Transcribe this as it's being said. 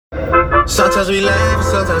Sometimes we laugh and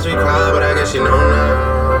sometimes we cry, but I guess you know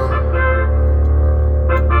now.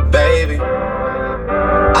 Baby,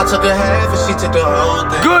 I took a half and she took the whole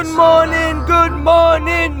thing. Good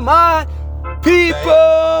morning, my people.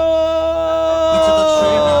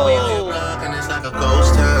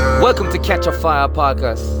 Welcome to Catch a Fire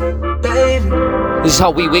podcast. This is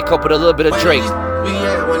how we wake up with a little bit of Drake.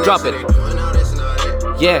 Drop it.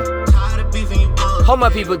 Yeah. How my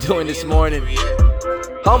people doing this morning?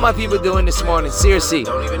 Seriously,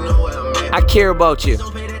 I care about you.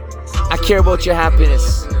 I care about your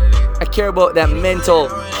happiness. I care about that mental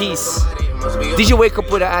peace. Did you wake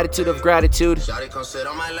up with an attitude of gratitude?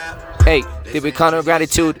 Hey, did we count our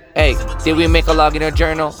gratitude? Hey, did we make a log in our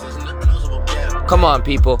journal? Come on,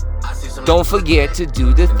 people. Don't forget to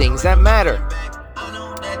do the things that matter.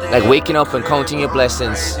 Like waking up and counting your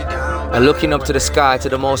blessings and looking up to the sky, to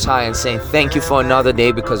the Most High, and saying thank you for another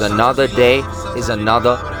day, because another day is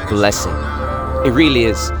another blessing. It really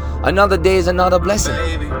is. Another day is another blessing.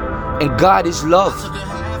 And God is love.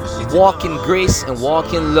 Walk in grace and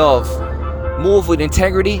walk in love. Move with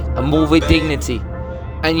integrity and move with dignity.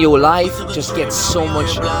 And your life just gets so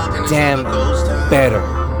much damn better.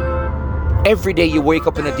 Every day you wake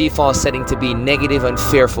up in a default setting to be negative and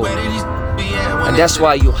fearful. And that's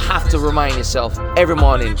why you have to remind yourself every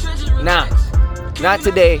morning, not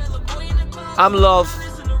today. I'm love.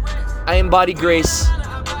 I embody grace.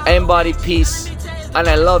 I embody peace. And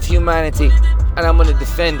I love humanity. And I'm going to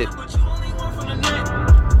defend it.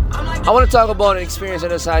 I want to talk about an experience on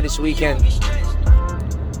the side this weekend.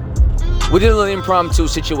 We did a little impromptu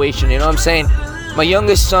situation, you know what I'm saying? My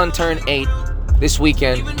youngest son turned 8 this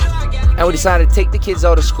weekend. And we decided to take the kids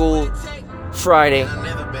out of school Friday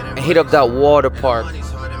and hit up that water park.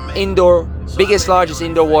 Largest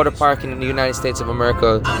indoor water park in the United States of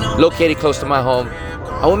America, located close to my home.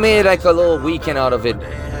 And we made like a little weekend out of it.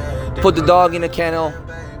 Put the dog in a kennel,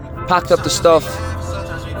 packed up the stuff,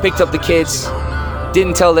 picked up the kids,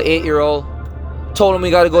 didn't tell the 8-year-old, told him we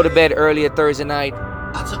gotta go to bed early at Thursday night,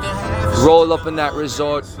 roll up in that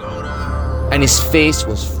resort, and his face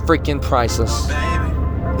was freaking priceless.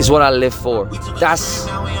 Is what I live for. That's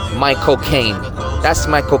my cocaine. That's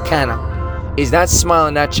my cocaine. Is that smile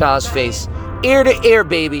on that child's face, ear to ear,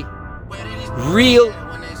 baby. Real,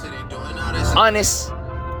 honest,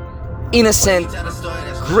 innocent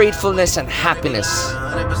gratefulness and happiness.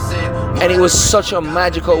 And it was such a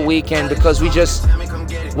magical weekend because we just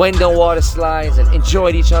went down water slides and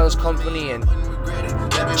enjoyed each other's company and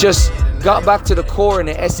just got back to the core and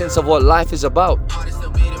the essence of what life is about.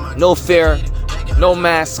 No fear, no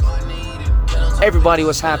mask. Everybody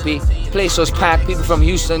was happy. Place was packed. People from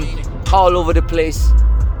Houston, all over the place.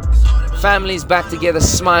 Families back together,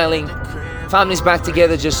 smiling. Families back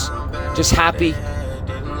together, just happy.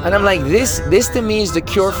 And I'm like, this to me is the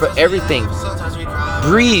cure for everything.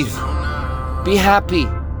 Breathe. Be happy.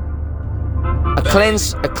 A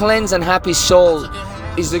cleansed and happy soul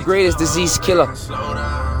is the greatest disease killer.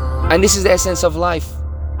 And this is the essence of life.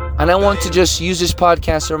 And I want to just use this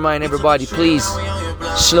podcast to remind everybody, please,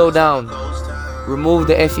 slow down. Remove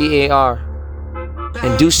the FEAR.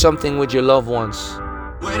 And do something with your loved ones.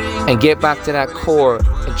 And get back to that core.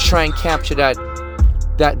 And try and capture that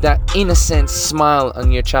innocent smile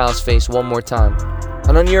on your child's face one more time.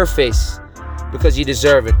 And on your face. Because you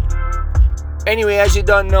deserve it. Anyway, as you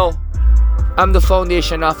don't know, I'm the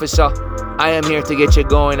foundation officer. I am here to get you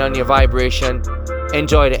going on your vibration.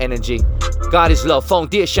 Enjoy the energy. God is love.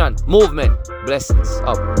 Foundation. Movement. Blessings.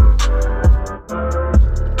 Up.